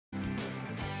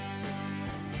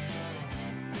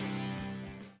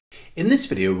In this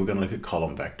video, we're going to look at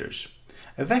column vectors.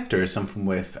 A vector is something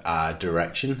with a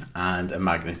direction and a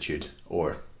magnitude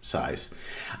or size.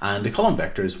 And a column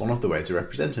vector is one of the ways of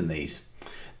representing these.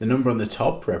 The number on the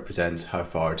top represents how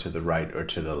far to the right or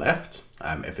to the left.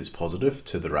 If it's positive,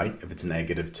 to the right. If it's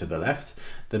negative, to the left.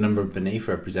 The number beneath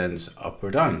represents up or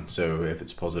down. So if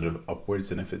it's positive,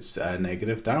 upwards, and if it's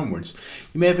negative, downwards.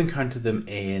 You may have encountered them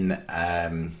in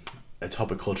a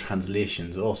topic called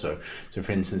translations also. So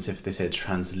for instance, if they said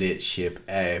translate shape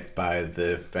A by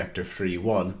the vector 3,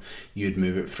 1, you'd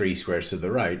move it 3 squares to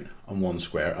the right and 1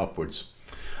 square upwards.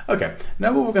 Okay,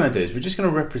 now what we're going to do is we're just going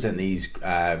to represent these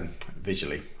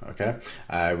visually, okay?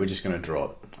 We're just going to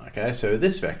draw it, okay? So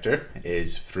this vector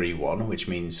is 3, 1, which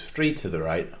means 3 to the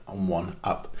right and 1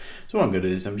 up. So what I'm going to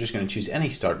do is I'm just going to choose any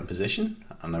starting position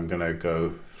and I'm going to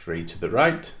go 3 to the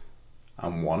right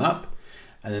and 1 up.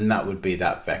 And then that would be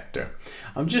that vector.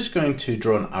 I'm just going to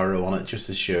draw an arrow on it just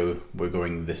to show we're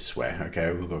going this way,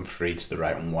 okay? We're going 3 to the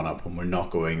right and 1 up, and we're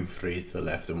not going 3 to the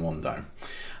left and 1 down.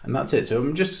 And that's it. So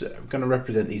I'm just going to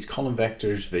represent these column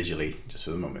vectors visually just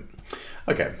for the moment.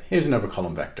 Okay, here's another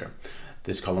column vector.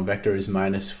 This column vector is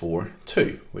 -4,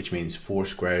 2, which means 4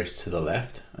 squares to the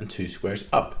left and 2 squares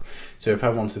up. So if I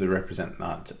wanted to represent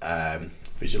that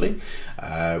visually,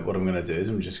 what I'm going to do is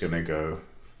I'm just going to go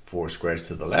 4 squares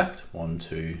to the left, 1,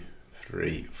 2,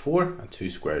 3, 4, and 2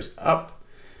 squares up.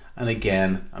 And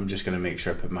again, I'm just going to make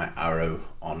sure I put my arrow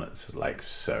on it like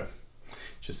so,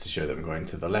 just to show that I'm going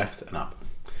to the left and up.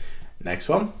 Next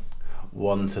one,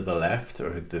 1 to the left,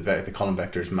 or the column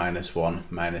vector is -1,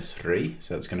 -3,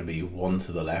 so it's going to be 1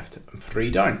 to the left and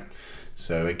 3 down.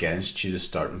 So again, just choose a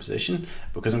starting position.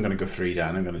 Because I'm going to go 3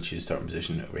 down, I'm going to choose a starting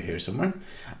position over here somewhere,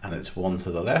 and it's 1 to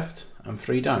the left and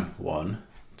 3 down. 1,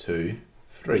 2,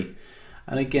 3,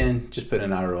 and again just put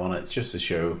an arrow on it just to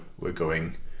show we're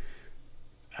going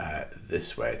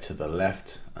this way to the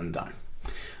left and down.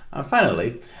 And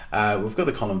finally, we've got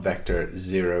the column vector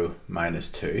 0,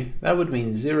 -2. That would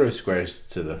mean 0 squares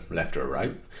to the left or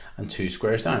right and 2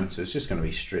 squares down. So it's just going to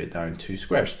be straight down 2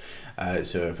 squares.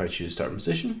 So if I choose starting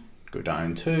position, go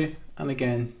down 2, and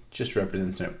again just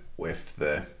representing it with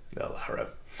the little arrow.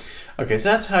 Okay, so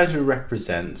that's how to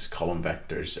represent column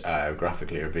vectors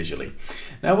graphically or visually.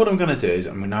 Now what I'm going to do is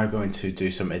I'm now going to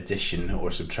do some addition or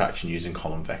subtraction using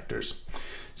column vectors.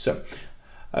 So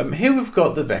here we've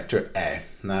got the vector A.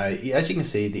 Now as you can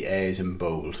see, the A is in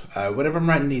bold. Whenever I'm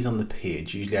writing these on the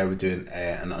page, usually I would do an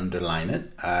A and underline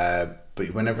it.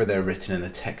 But whenever they're written in a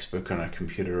textbook on a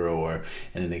computer or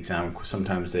in an exam,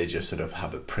 sometimes they just sort of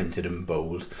have it printed in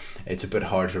bold. It's a bit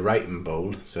hard to write in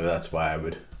bold, so that's why I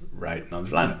would write and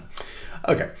underline it.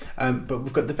 Okay, but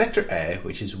we've got the vector A,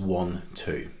 which is 1,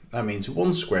 2. That means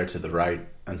 1 square to the right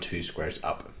and 2 squares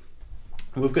up.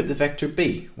 And we've got the vector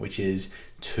B, which is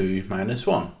 2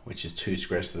 -1, which is 2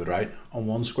 squares to the right and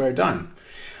 1 square down.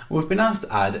 And we've been asked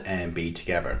to add A and B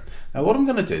together. Now what I'm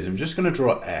going to do is I'm just going to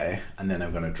draw A and then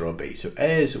I'm going to draw B. So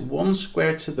A is 1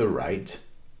 square to the right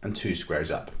and 2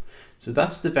 squares up. So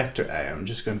that's the vector A. I'm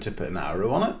just going to put an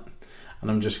arrow on it and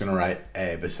I'm just going to write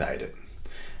A beside it.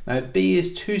 Now B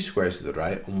is 2 squares to the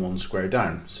right and 1 square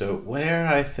down. So where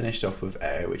I finished off with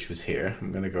A, which was here,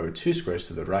 I'm going to go 2 squares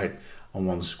to the right and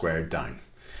 1 square down.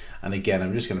 And again,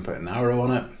 I'm just going to put an arrow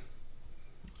on it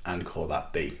and call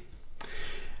that B.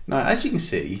 Now as you can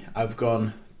see, I've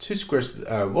gone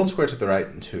 1 square to the right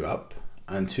and 2 up,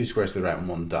 and 2 squares to the right and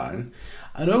 1 down,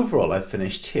 and overall I've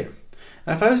finished here.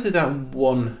 Now if I was to do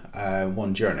that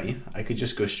one journey, I could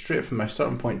just go straight from my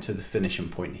starting point to the finishing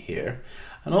point here,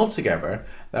 and altogether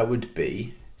that would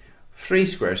be 3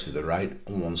 squares to the right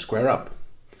and 1 square up.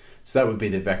 So that would be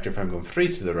the vector. If I'm going 3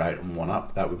 to the right and 1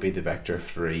 up, that would be the vector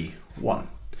 3, 1.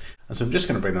 And so I'm just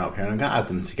going to bring them up here and I'm going to add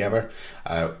them together.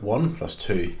 1 plus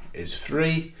 2 is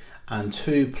 3, and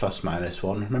 2 plus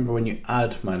 -1. Remember, when you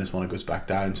add -1, it goes back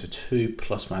down, so 2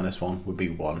 plus -1 would be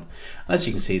 1. And as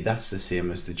you can see, that's the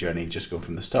same as the journey, just going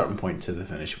from the starting point to the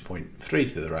finishing point, 3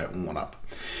 to the right and 1 up.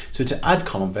 So to add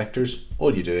column vectors,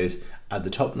 all you do is add the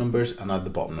top numbers and add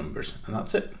the bottom numbers, and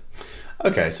that's it.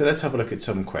 Okay, so let's have a look at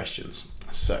some questions.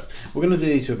 So we're going to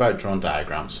do these without drawing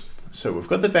diagrams. So we've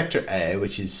got the vector A,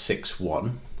 which is 6,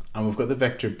 1, and we've got the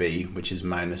vector B, which is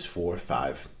 -4,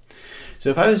 5. So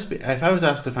if I was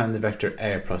asked to find the vector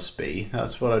A plus B,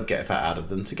 that's what I'd get if I added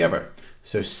them together.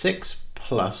 So 6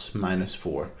 plus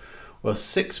 -4. Well,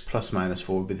 6 plus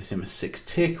 -4 would be the same as 6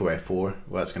 take away 4.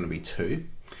 Well, that's going to be 2.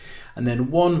 And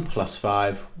then 1 plus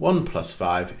 5, 1 plus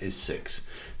 5 is 6.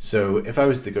 So if I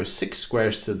was to go 6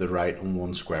 squares to the right and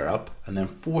 1 square up, and then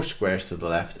 4 squares to the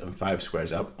left and 5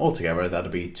 squares up, altogether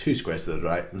that'll be 2 squares to the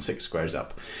right and 6 squares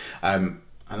up.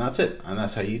 And that's it. And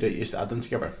that's how you just add them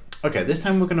together. Okay, this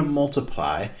time we're going to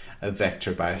multiply a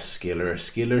vector by a scalar. A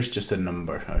scalar is just a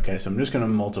number. Okay, so I'm just going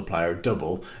to multiply or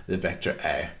double the vector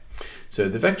a. So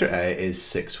the vector a is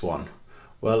 6, 1.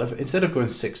 Well, if instead of going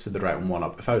 6 to the right and 1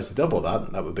 up, if I was to double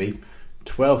that, that would be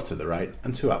 12 to the right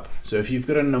and 2 up. So if you've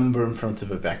got a number in front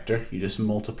of a vector, you just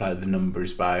multiply the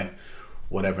numbers by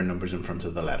whatever number's in front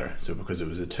of the letter. So because it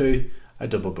was a 2, I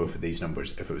double both of these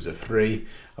numbers. If it was a 3,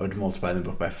 I would multiply them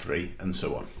both by 3 and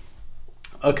so on.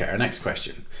 Okay, our next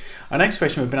question. Our next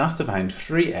question, we've been asked to find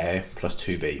 3a plus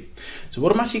 2b. So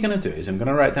what I'm actually going to do is I'm going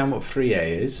to write down what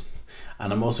 3a is,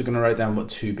 and I'm also going to write down what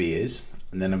 2b is,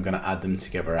 and then I'm going to add them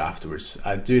together afterwards.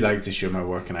 I do like to show my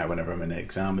working out whenever I'm in an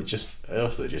exam. It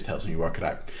also just helps me work it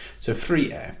out. So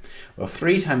 3a. Well,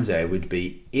 3 times a would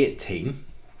be 18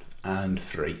 and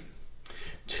 3.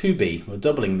 2b, well,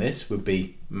 doubling this would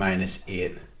be minus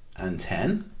 8 and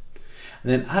 10.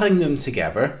 And then adding them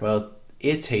together, well,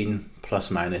 18 plus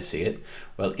minus 8.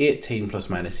 Well, 18 plus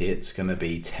minus 8 is going to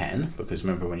be 10, because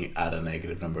remember when you add a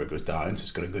negative number, it goes down, so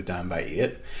it's going to go down by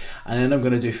 8. And then I'm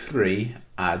going to do 3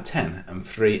 add 10, and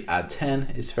 3 add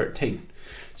 10 is 13.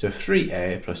 So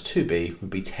 3a plus 2b would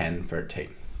be 10,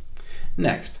 13.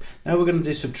 Next, now we're going to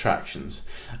do subtractions.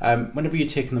 Whenever you're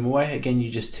taking them away, again, you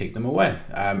just take them away.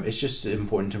 It's just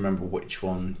important to remember which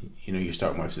one you're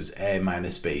starting with. So it's a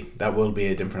minus b. That will be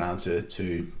a different answer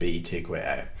to b take away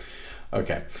a.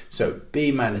 Okay, so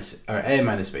a minus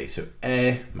b. So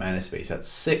a minus b. So that's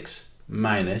 6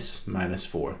 minus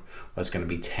 4. Well, it's going to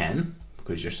be 10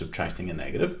 because you're subtracting a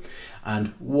negative, and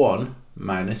 1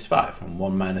 minus 5. And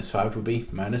 1 minus 5 will be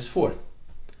minus 4.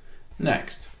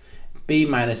 Next, b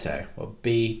minus a. Well,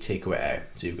 b take away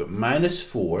a. So you've got minus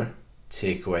 4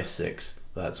 take away 6.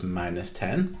 That's minus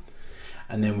 10.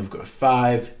 And then we've got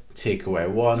 5 take away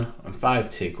 1, and 5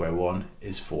 take away 1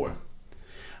 is 4.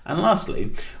 And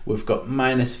lastly, we've got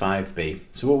minus 5b.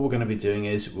 So what we're going to be doing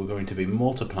is we're going to be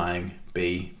multiplying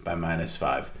b by minus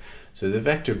 5. So the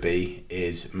vector b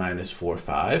is minus 4,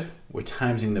 5. We're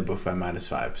timesing them both by minus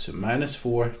 5. So minus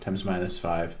 4 times minus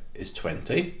 5 is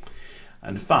 20.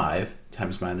 And 5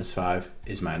 times minus 5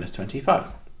 is minus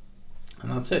 25.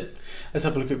 And that's it. Let's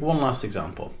have a look at one last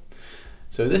example.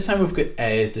 So this time we've got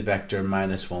a as the vector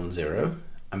minus 1, 0,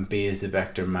 and b is the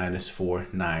vector minus 4,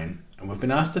 9. And we've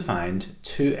been asked to find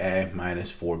 2a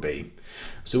minus 4b.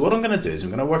 So what I'm going to do is I'm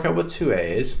going to work out what 2a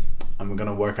is, and we're going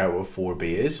to work out what 4b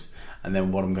is, and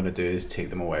then what I'm going to do is take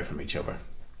them away from each other.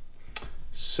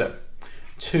 So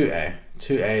 2a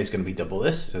is going to be double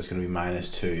this, so it's going to be minus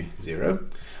 2, 0.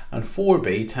 And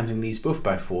 4b, timesing these both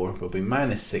by 4, will be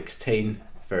minus 16,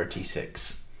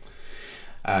 36.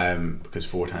 Because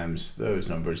 4 times those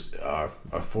numbers are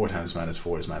 4 times minus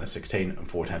 4 is minus 16, and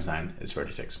 4 times 9 is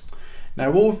 36. Now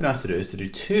what we've been asked to do is to do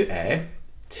 2a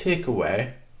take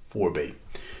away 4b.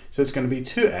 So it's going to be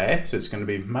 2a, so it's going to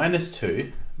be minus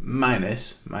 2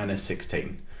 minus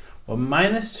 16. Well,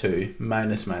 minus 2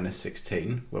 minus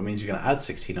 16, well, means you're going to add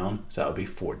 16 on, so that'll be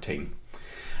 14.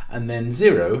 And then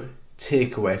 0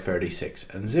 take away 36,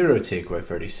 and 0 take away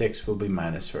 36 will be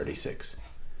minus 36.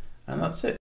 And that's it.